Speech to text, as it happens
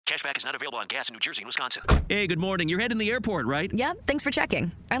Cashback is not available on gas in New Jersey and Wisconsin. Hey, good morning. You're heading to the airport, right? Yep, thanks for checking.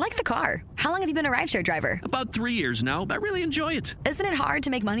 I like the car. How long have you been a rideshare driver? About 3 years now. I really enjoy it. Isn't it hard to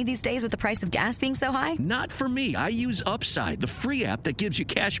make money these days with the price of gas being so high? Not for me. I use Upside, the free app that gives you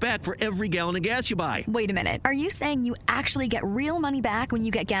cash back for every gallon of gas you buy. Wait a minute. Are you saying you actually get real money back when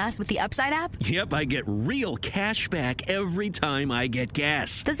you get gas with the Upside app? Yep, I get real cash back every time I get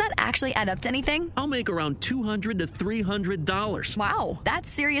gas. Does that actually add up to anything? I'll make around $200 to $300. Wow, that's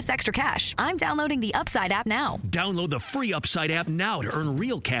serious extra cash. I'm downloading the Upside app now. Download the free Upside app now to earn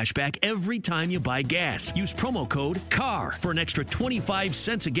real cash back every time you buy gas. Use promo code CAR for an extra 25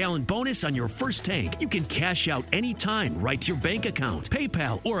 cents a gallon bonus on your first tank. You can cash out anytime right to your bank account,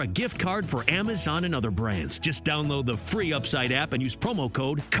 PayPal, or a gift card for Amazon and other brands. Just download the free Upside app and use promo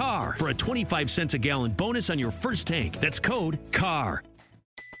code CAR for a 25 cents a gallon bonus on your first tank. That's code CAR.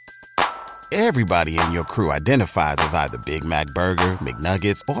 Everybody in your crew identifies as either Big Mac Burger,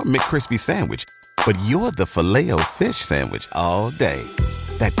 McNuggets, or McCrispy Sandwich. But you're the Filet-O-Fish Sandwich all day.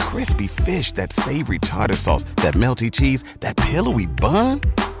 That crispy fish, that savory tartar sauce, that melty cheese, that pillowy bun.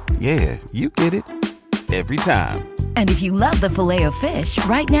 Yeah, you get it. Every time. And if you love the Filet-O-Fish,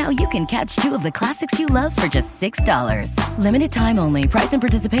 right now you can catch two of the classics you love for just $6. Limited time only. Price and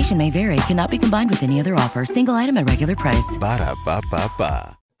participation may vary. Cannot be combined with any other offer. Single item at regular price.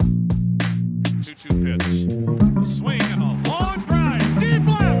 Ba-da-ba-ba-ba. 2-2 pitch. A swing and a long drive. Deep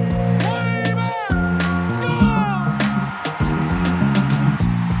left. Way back. Gone!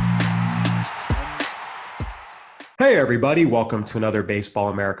 Hey everybody, welcome to another Baseball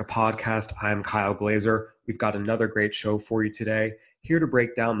America podcast. I'm Kyle Glazer. We've got another great show for you today. Here to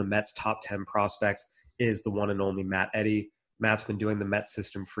break down the Mets' top 10 prospects is the one and only Matt Eddy. Matt's been doing the Mets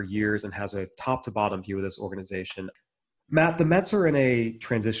system for years and has a top-to-bottom view of this organization. Matt, the Mets are in a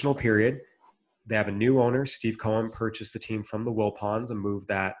transitional period. They have a new owner. Steve Cohen purchased the team from the Wilpons, a move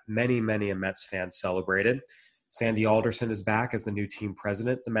that many a Mets fans celebrated. Sandy Alderson is back as the new team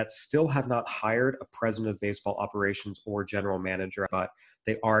president. The Mets still have not hired a president of baseball operations or general manager, but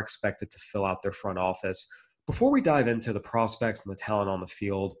they are expected to fill out their front office. Before we dive into the prospects and the talent on the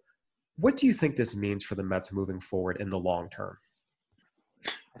field, what do you think this means for the Mets moving forward in the long term?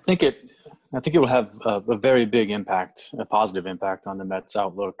 I think it will have a very big impact, a positive impact on the Mets'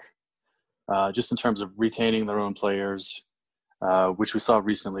 outlook, just in terms of retaining their own players, which we saw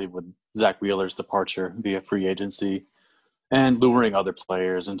recently with Zach Wheeler's departure via free agency, and luring other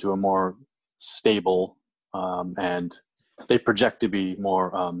players into a more stable and they project to be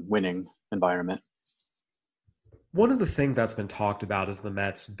more winning environment. One of the things that's been talked about is the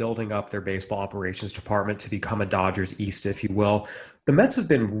Mets building up their baseball operations department to become a Dodgers East, if you will. The Mets have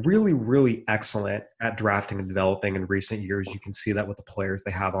been really excellent at drafting and developing in recent years. You can see that with the players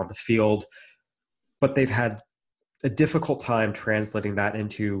they have on the field, but they've had a difficult time translating that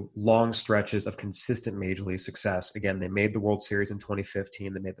into long stretches of consistent major league success. Again, they made the World Series in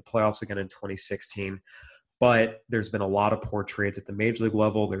 2015. They made the playoffs again in 2016. But there's been a lot of poor trades at the major league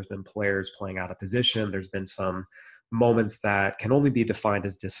level. There's been players playing out of position. There's been some moments that can only be defined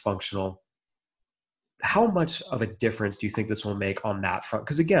as dysfunctional. How much of a difference do you think this will make on that front?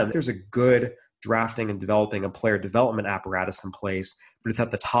 Because again, there's a good drafting and developing a player development apparatus in place, but it's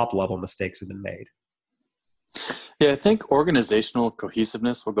at the top level mistakes have been made. Yeah, I think organizational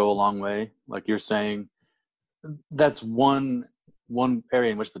cohesiveness will go a long way. Like you're saying, that's one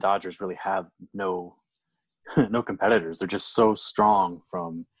area in which the Dodgers really have no competitors. They're just so strong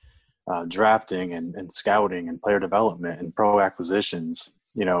from drafting and scouting and player development and pro acquisitions.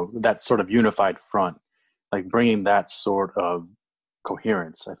 You know, that sort of unified front, like bringing that sort of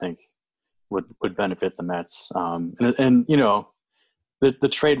coherence, I think would benefit the Mets. And you know, the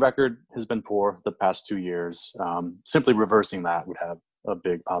trade record has been poor the past 2 years. Simply reversing that would have a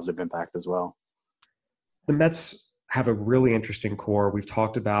big positive impact as well. The Mets have a really interesting core. We've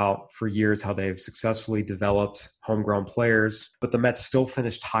talked about for years how they've successfully developed homegrown players, but the Mets still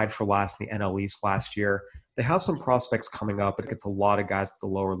finished tied for last in the NL East last year. They have some prospects coming up, but it gets a lot of guys at the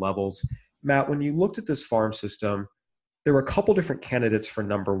lower levels. Matt, when you looked at this farm system, there were a couple different candidates for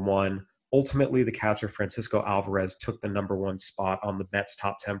number one. Ultimately, the catcher Francisco Alvarez took the number one spot on the Mets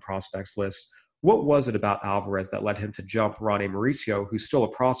top 10 prospects list. What was it about Alvarez that led him to jump Ronnie Mauricio, who's still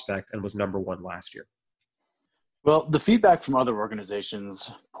a prospect and was number one last year? Well, the feedback from other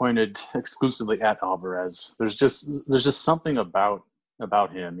organizations pointed exclusively at Alvarez. There's just something about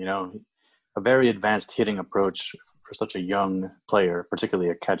him, you know, a very advanced hitting approach for such a young player, particularly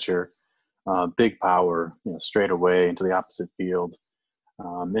a catcher, big power, you know, straight away into the opposite field.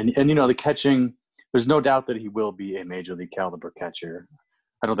 And you know, the catching, there's no doubt that he will be a major league caliber catcher.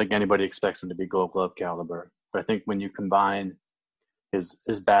 I don't think anybody expects him to be Gold Glove caliber, but I think when you combine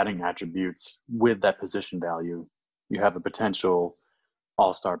his batting attributes with that position value, you have a potential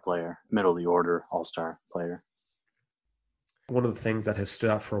all-star player, middle of the order all-star player. One of the things that has stood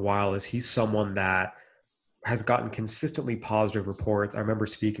out for a while is he's someone that has gotten consistently positive reports. I remember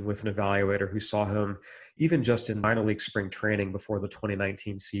speaking with an evaluator who saw him even just in minor league spring training before the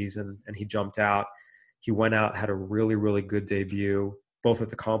 2019 season, and he jumped out. He went out, had a really, really good debut, both at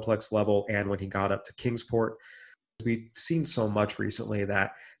the complex level and when he got up to Kingsport. We've seen so much recently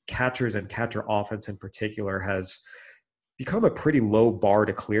that catchers and catcher offense in particular has become a pretty low bar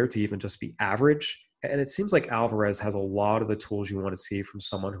to clear to even just be average. And it seems like Alvarez has a lot of the tools you want to see from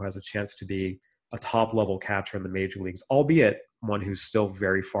someone who has a chance to be a top-level catcher in the major leagues, albeit one who's still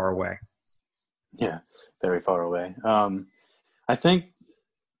very far away. Yeah, very far away. I think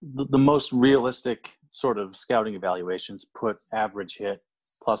the most realistic sort of scouting evaluations put average hit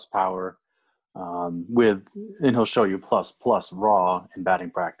plus power and he'll show you plus raw in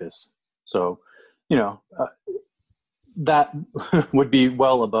batting practice. So, that would be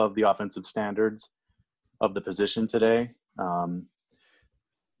well above the offensive standards of the position today.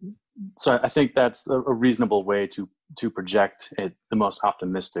 So I think that's a reasonable way to project the most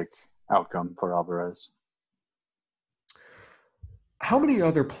optimistic outcome for Alvarez. How many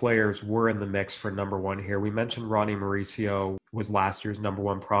other players were in the mix for number one here? We mentioned Ronnie Mauricio was last year's number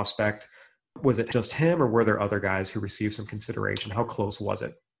one prospect. Was it just him, or were there other guys who received some consideration? How close was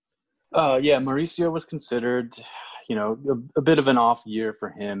it? Yeah, Mauricio was considered, a bit of an off year for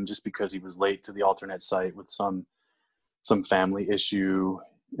him just because he was late to the alternate site with some family issue,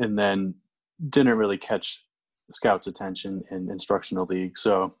 and then didn't really catch the scouts' attention in instructional league.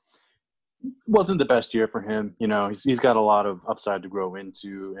 So it wasn't the best year for him. He's got a lot of upside to grow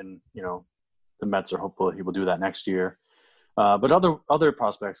into, and, the Mets are hopeful he will do that next year. But other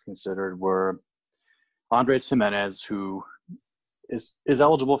prospects considered were Andres Gimenez, who is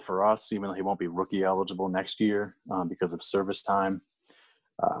eligible for us, even though he won't be rookie eligible next year because of service time.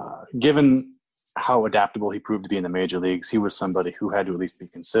 Given how adaptable he proved to be in the major leagues, he was somebody who had to at least be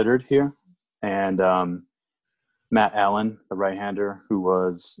considered here. And Matt Allen, the right-hander, who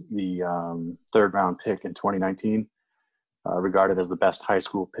was the third-round pick in 2019, regarded as the best high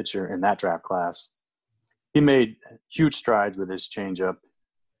school pitcher in that draft class. He made huge strides with his changeup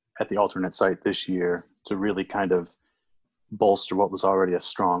at the alternate site this year to really kind of bolster what was already a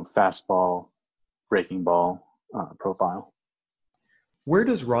strong fastball, breaking ball profile. Where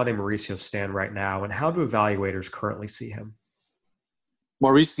does Ronnie Mauricio stand right now, and how do evaluators currently see him?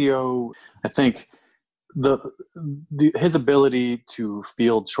 Mauricio, I think his ability to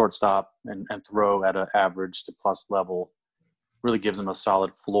field shortstop and throw at an average to plus level really gives him a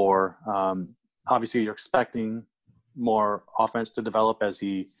solid floor. Obviously, you're expecting more offense to develop as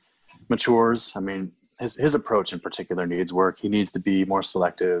he matures. I mean, his approach in particular needs work. He needs to be more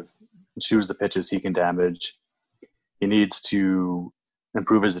selective, choose the pitches he can damage. He needs to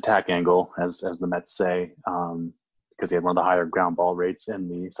improve his attack angle, as the Mets say, because he had one of the higher ground ball rates in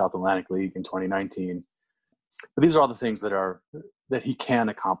the South Atlantic League in 2019. But these are all the things that he can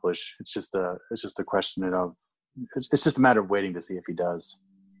accomplish. It's just a question of it's just a matter of waiting to see if he does.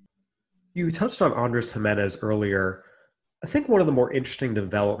 You touched on Andres Gimenez earlier. I think one of the more interesting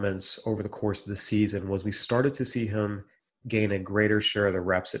developments over the course of the season was we started to see him gain a greater share of the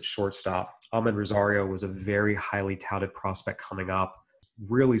reps at shortstop. Amed Rosario was a very highly touted prospect coming up,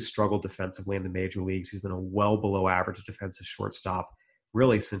 really struggled defensively in the major leagues. He's been a well below average defensive shortstop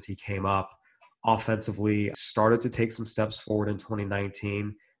really since he came up. Offensively, started to take some steps forward in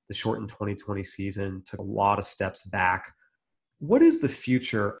 2019. The shortened 2020 season took a lot of steps back. What is the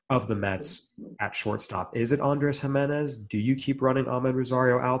future of the Mets at shortstop? Is it Andres Gimenez? Do you keep running Amed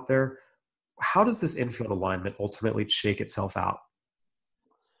Rosario out there? How does this infield alignment ultimately shake itself out?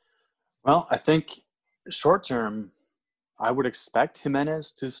 Well, I think short term, I would expect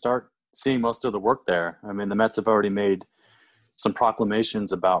Gimenez to start seeing most of the work there. I mean, the Mets have already made some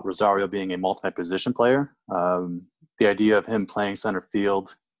proclamations about Rosario being a multi-position player. The idea of him playing center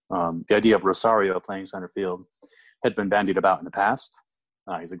field, the idea of Rosario playing center field had been bandied about in the past.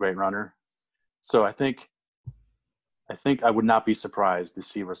 He's a great runner. So I think I would not be surprised to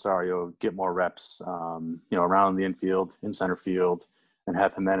see Rosario get more reps, around the infield, in center field, and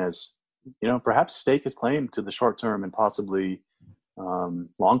have Gimenez, perhaps stake his claim to the short-term and possibly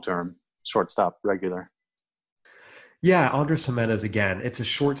long-term shortstop regular. Yeah, Andres Gimenez, again, it's a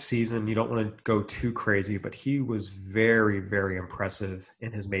short season. You don't want to go too crazy, but he was very, very impressive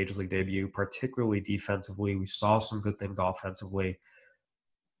in his major league debut, particularly defensively. We saw some good things offensively.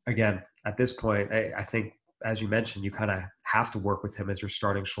 Again, at this point, I think as you mentioned, you kind of have to work with him as your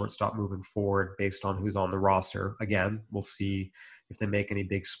starting shortstop moving forward based on who's on the roster. Again, we'll see if they make any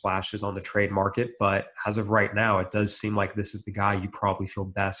big splashes on the trade market. But as of right now, it does seem like this is the guy you probably feel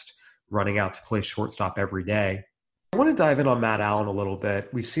best running out to play shortstop every day. I want to dive in on Matt Allan a little bit.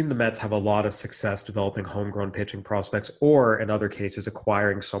 We've seen the Mets have a lot of success developing homegrown pitching prospects, or in other cases,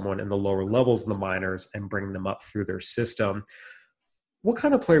 acquiring someone in the lower levels of the minors and bringing them up through their system. What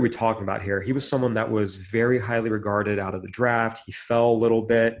kind of player are we talking about here? He was someone that was very highly regarded out of the draft. He fell a little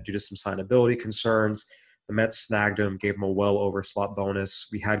bit due to some signability concerns. The Mets snagged him, gave him a well over slot bonus.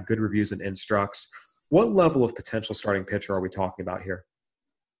 We had good reviews and instructs. What level of potential starting pitcher are we talking about here?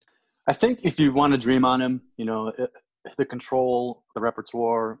 I think if you want to dream on him, the control, the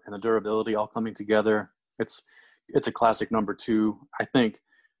repertoire, and the durability all coming together, it's a classic number 2. I think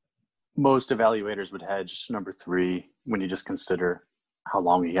most evaluators would hedge number 3 when you just consider how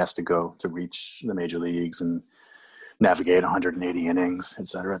long he has to go to reach the major leagues and navigate 180 innings, et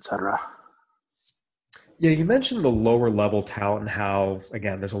cetera, et cetera. Yeah, you mentioned the lower level talent and how,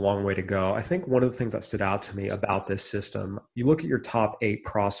 again, there's a long way to go. I think one of the things that stood out to me about this system, you look at your top 8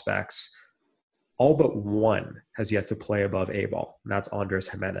 prospects, all but one has yet to play above A-ball, and that's Andres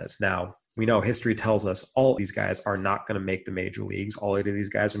Gimenez. Now, we know history tells us all these guys are not going to make the major leagues. All 8 of these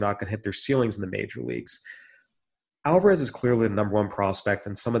guys are not going to hit their ceilings in the major leagues. Alvarez is clearly the number 1 prospect,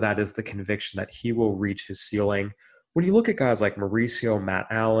 and some of that is the conviction that he will reach his ceiling. When you look at guys like Mauricio, Matt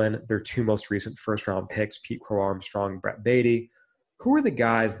Allan, their 2 most recent first-round picks, Pete Crow-Armstrong, Brett Beatty, who are the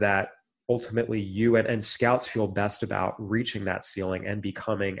guys that ultimately you and scouts feel best about reaching that ceiling and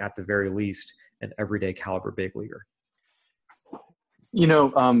becoming, at the very least, an everyday caliber big leaguer?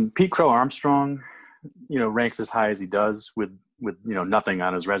 Pete Crow-Armstrong, ranks as high as he does with nothing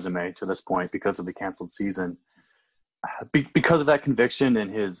on his resume to this point because of the canceled season. Because of that conviction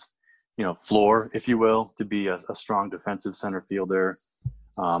and his floor, if you will, to be a strong defensive center fielder,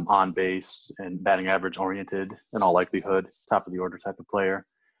 on base and batting average oriented in all likelihood, top of the order type of player.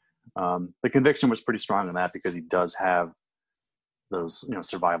 The conviction was pretty strong in that because he does have those,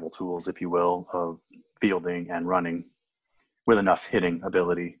 survival tools, if you will, of fielding and running with enough hitting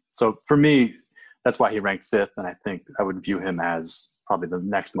ability. So for me, that's why he ranked 5th. And I think I would view him as probably the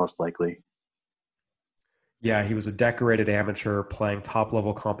next most likely. Yeah, he was a decorated amateur playing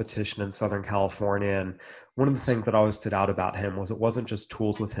top-level competition in Southern California. And one of the things that always stood out about him was it wasn't just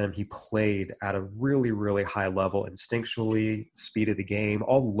tools with him. He played at a really, really high level instinctually, speed of the game,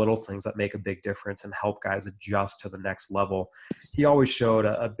 all the little things that make a big difference and help guys adjust to the next level. He always showed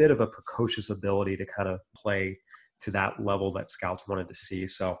a bit of a precocious ability to kind of play to that level that scouts wanted to see.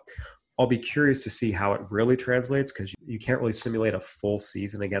 So I'll be curious to see how it really translates because you can't really simulate a full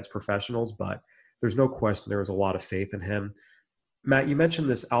season against professionals, but there's no question there was a lot of faith in him. Matt, you mentioned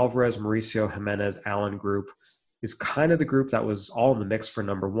this Alvarez, Mauricio, Gimenez, Allan group is kind of the group that was all in the mix for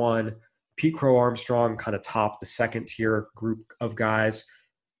number 1. Pete Crow-Armstrong kind of topped the second tier group of guys.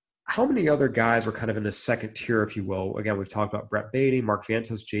 How many other guys were kind of in the second tier, if you will? Again, we've talked about Brett Beatty, Mark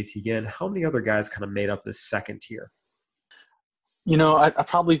Vientos, JT Ginn. How many other guys kind of made up this second tier? I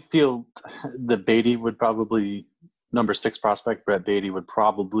probably feel that Beatty would probably, number 6 prospect, Brett Beatty would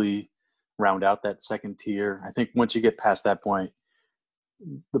probably round out that second tier. I think once you get past that point,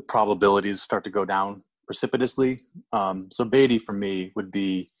 the probabilities start to go down precipitously. So Beatty for me would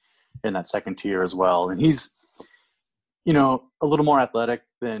be in that second tier as well. And he's, a little more athletic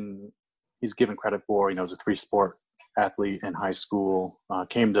than he's given credit for. He was a 3-sport athlete in high school,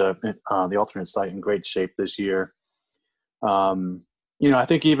 came to the alternate site in great shape this year. I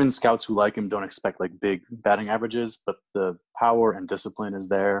think even scouts who like him don't expect like big batting averages, but the power and discipline is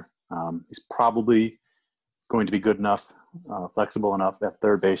there. He's probably going to be good enough, flexible enough at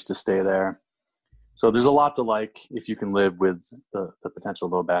third base to stay there. So there's a lot to like if you can live with the potential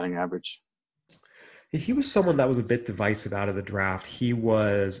low batting average. He was someone that was a bit divisive out of the draft. He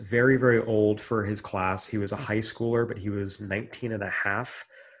was very, very old for his class. He was a high schooler, but he was 19 and a half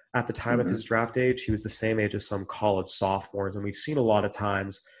at the time of his draft age. He was the same age as some college sophomores. And we've seen a lot of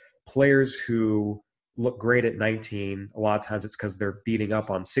times players who look great at 19, a lot of times it's because they're beating up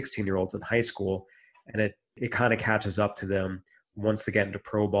on 16-year-olds in high school, and it kind of catches up to them once they get into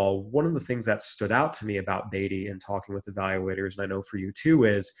pro ball. One of the things that stood out to me about Beatty and talking with evaluators, and I know for you too,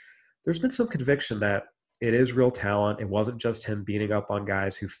 is there's been some conviction that it is real talent. It wasn't just him beating up on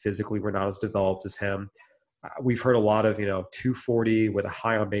guys who physically were not as developed as him. We've heard a lot of, 240 with a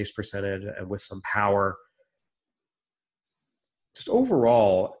high on base percentage and with some power. Just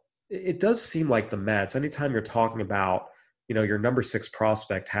overall, it does seem like the Mets, anytime you're talking about, your number 6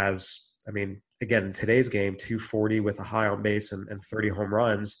 prospect has, again, in today's game, 240 with a high on base and 30 home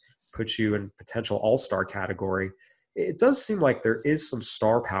runs puts you in potential all-star category. It does seem like there is some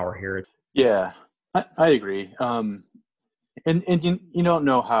star power here. Yeah, I agree. And you don't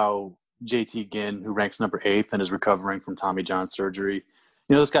know how JT Ginn, who ranks number 8th and is recovering from Tommy John surgery,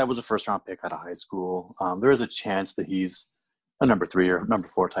 this guy was a first-round pick out of high school. There is a chance that he's a number 3 or number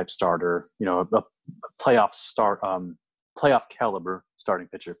 4 type starter, a playoff caliber starting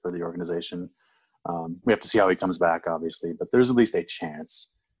pitcher for the organization. We have to see how he comes back, obviously, but there's at least a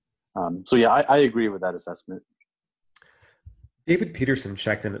chance. So yeah, I agree with that assessment. David Peterson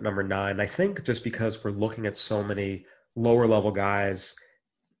checked in at number 9. I think just because we're looking at so many lower level guys,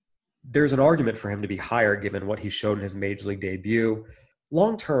 there's an argument for him to be higher given what he showed in his major league debut.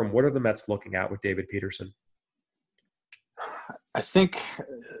 Long term, what are the Mets looking at with David Peterson? I think,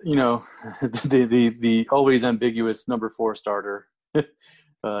 the always ambiguous number 4 starter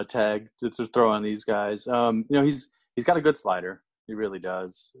tag to throw on these guys. He's got a good slider. He really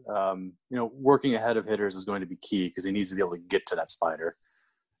does. Working ahead of hitters is going to be key because he needs to be able to get to that slider,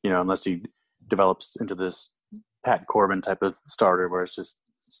 unless he develops into this Pat Corbin type of starter where it's just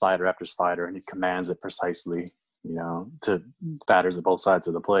slider after slider and he commands it precisely, to batters at both sides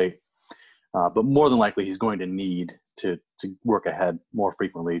of the plate. But more than likely, he's going to need to work ahead more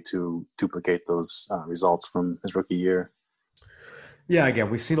frequently to duplicate those results from his rookie year. Yeah, again,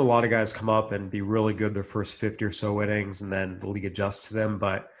 we've seen a lot of guys come up and be really good their first 50 or so innings, and then the league adjusts to them.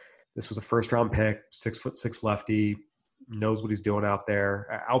 But this was a first-round pick, 6'6" lefty, knows what he's doing out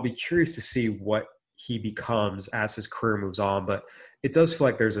there. I'll be curious to see what he becomes as his career moves on, but it does feel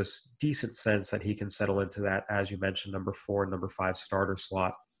like there's a decent sense that he can settle into that, as you mentioned, number 4 and number 5 starter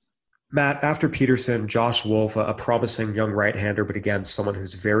slot. Matt, after Peterson, Josh Wolf, a promising young right-hander, but again, someone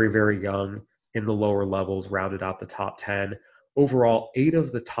who's very, very young in the lower levels, rounded out the top 10. Overall, 8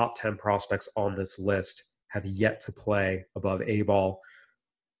 of the top 10 prospects on this list have yet to play above A-ball.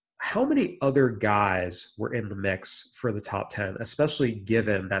 How many other guys were in the mix for the top 10, especially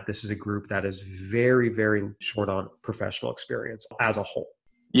given that this is a group that is very, very short on professional experience as a whole?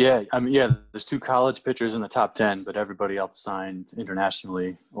 Yeah, there's 2 college pitchers in the top 10, but everybody else signed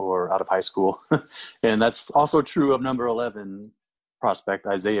internationally or out of high school. And that's also true of number 11 prospect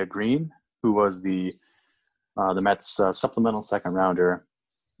Isaiah Green, who was the Mets supplemental second rounder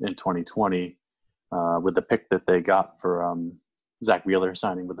in 2020 with the pick that they got for Zach Wheeler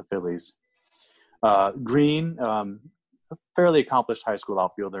signing with the Phillies. Green, a fairly accomplished high school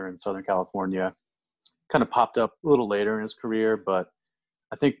outfielder in Southern California, kind of popped up a little later in his career, but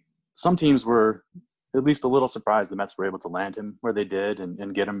I think some teams were at least a little surprised the Mets were able to land him where they did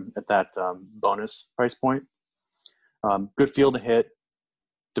and get him at that bonus price point. Good field to hit,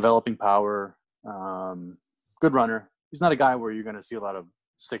 developing power, good runner. He's not a guy where you're going to see a lot of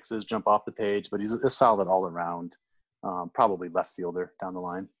 6s jump off the page, but he's a solid all-around, probably left fielder down the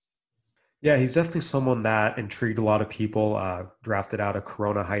line. Yeah, he's definitely someone that intrigued a lot of people, drafted out of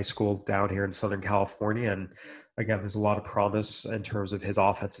Corona High School down here in Southern California. And again, there's a lot of promise in terms of his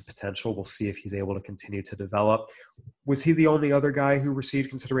offensive potential. We'll see if he's able to continue to develop. Was he the only other guy who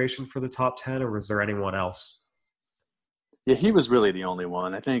received consideration for the top 10, or was there anyone else? Yeah, he was really the only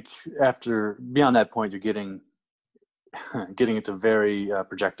one. I think beyond that point, you're getting into very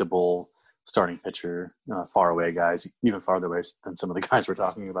projectable starting pitcher, far away guys, even farther away than some of the guys we're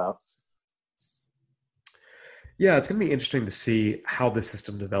talking about. Yeah, it's going to be interesting to see how the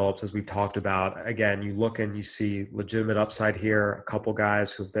system develops, as we've talked about. Again, you look and you see legitimate upside here, a couple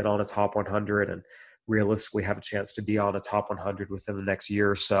guys who've been on a top 100 and realistically have a chance to be on a top 100 within the next year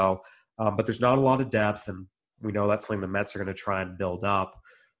or so. But there's not a lot of depth, and we know that's something the Mets are going to try and build up.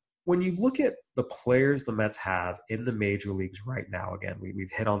 When you look at the players the Mets have in the major leagues right now, again,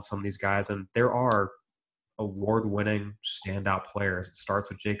 we've hit on some of these guys, and there are award-winning standout players. It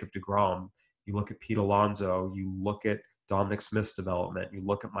starts with Jacob deGrom. You look at Pete Alonso, you look at Dominic Smith's development, you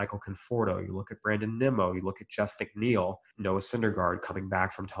look at Michael Conforto, you look at Brandon Nimmo, you look at Jeff McNeil, Noah Syndergaard coming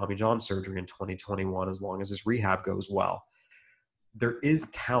back from Tommy John surgery in 2021 as long as his rehab goes well. There is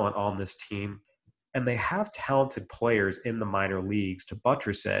talent on this team, and they have talented players in the minor leagues to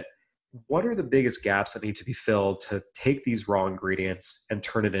buttress it. What are the biggest gaps that need to be filled to take these raw ingredients and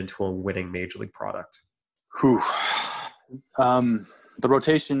turn it into a winning major league product? The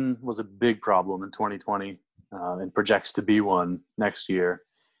rotation was a big problem in 2020 and projects to be one next year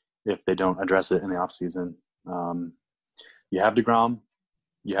if they don't address it in the offseason. You have DeGrom,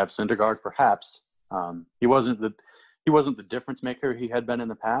 you have Syndergaard, perhaps. He wasn't the difference maker he had been in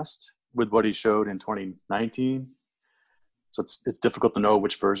the past with what he showed in 2019. So it's difficult to know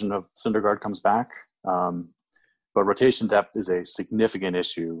which version of Syndergaard comes back. But rotation depth is a significant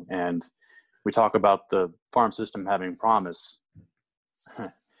issue, and we talk about the farm system having promise.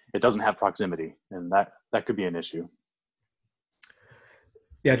 It doesn't have proximity, and that could be an issue.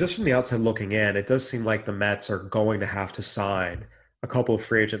 Yeah, just from the outside looking in, it does seem like the Mets are going to have to sign a couple of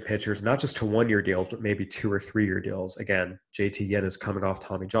free agent pitchers, not just to 1-year deals, but maybe 2 or 3-year deals. Again, JT Yen is coming off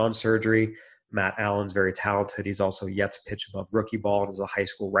Tommy John surgery. Matt Allen's very talented. He's also yet to pitch above rookie ball and is a high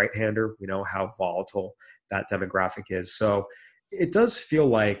school right-hander. We know how volatile that demographic is. So it does feel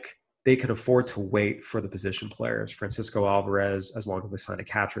like they can afford to wait for the position players. Francisco Alvarez, as long as they sign a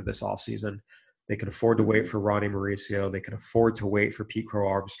catcher this offseason. They can afford to wait for Ronnie Mauricio. They can afford to wait for Pete Crow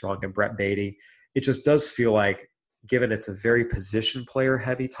Armstrong and Brett Beatty. It just does feel like, given it's a very position player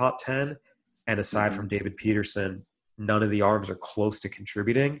heavy top 10, and aside from David Peterson, none of the arms are close to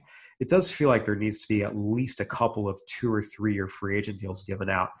contributing. It does feel like there needs to be at least a couple of 2 or 3-year free agent deals given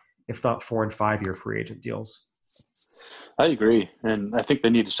out, if not 4 and 5-year free agent deals. I agree. And I think they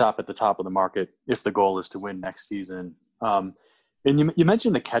need to shop at the top of the market if the goal is to win next season. And you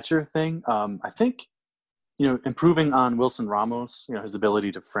mentioned the catcher thing. I think, improving on Wilson Ramos, his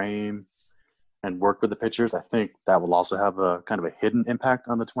ability to frame and work with the pitchers, I think that will also have a kind of a hidden impact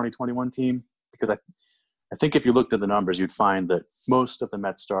on the 2021 team. Because I think if you looked at the numbers, you'd find that most of the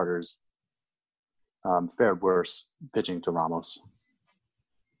Mets starters fared worse pitching to Ramos.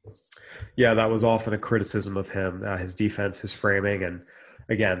 Yeah, that was often a criticism of him, his defense, his framing. And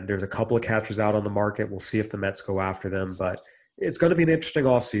again, there's a couple of catchers out on the market. We'll see if the Mets go after them. But it's going to be an interesting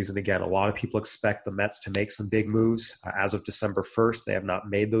offseason. Again, a lot of people expect the Mets to make some big moves. As of December 1st, they have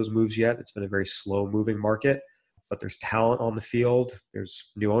not made those moves yet. It's been a very slow-moving market. But there's talent on the field.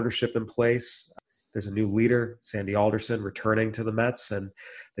 There's new ownership in place. There's a new leader, Sandy Alderson, returning to the Mets. And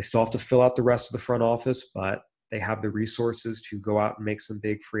they still have to fill out the rest of the front office, but they have the resources to go out and make some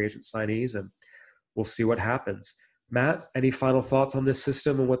big free agent signees, and we'll see what happens. Matt, any final thoughts on this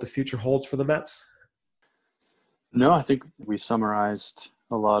system and what the future holds for the Mets? No, I think we summarized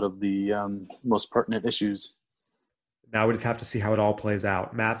a lot of the most pertinent issues. Now we just have to see how it all plays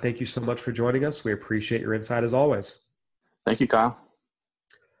out. Matt, thank you so much for joining us. We appreciate your insight as always. Thank you, Kyle.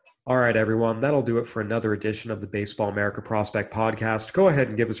 All right, everyone. That'll do it for another edition of the Baseball America Prospect Podcast. Go ahead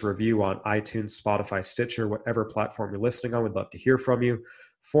and give us a review on iTunes, Spotify, Stitcher, whatever platform you're listening on. We'd love to hear from you.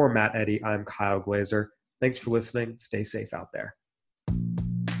 For Matt Eddy, I'm Kyle Glazer. Thanks for listening. Stay safe out there.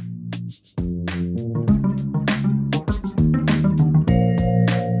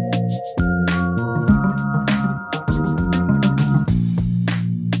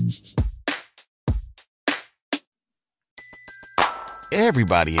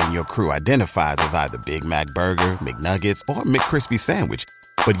 Everybody in your crew identifies as either Big Mac Burger, McNuggets, or McCrispy Sandwich.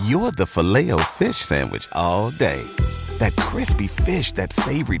 But you're the Filet-O-Fish Sandwich all day. That crispy fish, that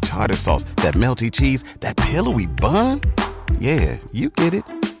savory tartar sauce, that melty cheese, that pillowy bun. Yeah, you get it.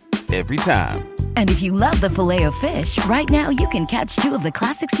 Every time. And if you love the Filet-O-Fish, right now you can catch 2 of the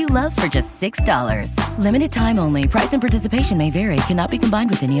classics you love for just $6. Limited time only. Price and participation may vary. Cannot be combined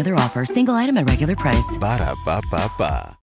with any other offer. Single item at regular price. Ba-da-ba-ba-ba.